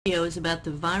Video is about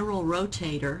the viral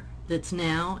rotator that's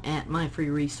now at My Free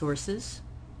Resources.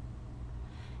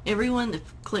 Everyone that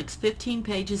clicks 15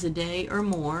 pages a day or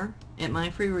more at My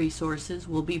Free Resources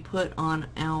will be put on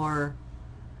our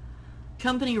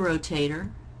company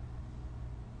rotator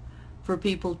for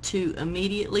people to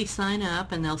immediately sign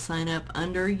up, and they'll sign up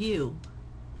under you.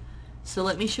 So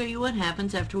let me show you what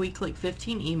happens after we click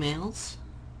 15 emails.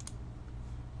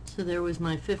 So there was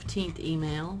my 15th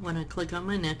email. When I click on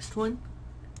my next one,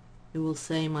 it will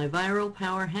say my viral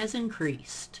power has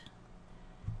increased,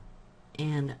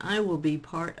 and I will be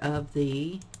part of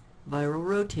the viral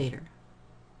rotator.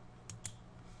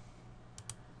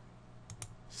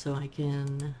 So I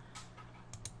can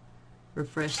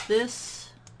refresh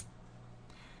this,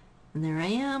 and there I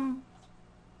am.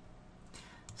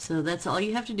 So that's all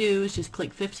you have to do, is just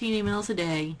click 15 emails a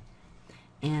day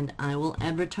and I will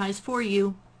advertise for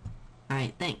you.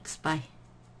 Alright, thanks. Bye.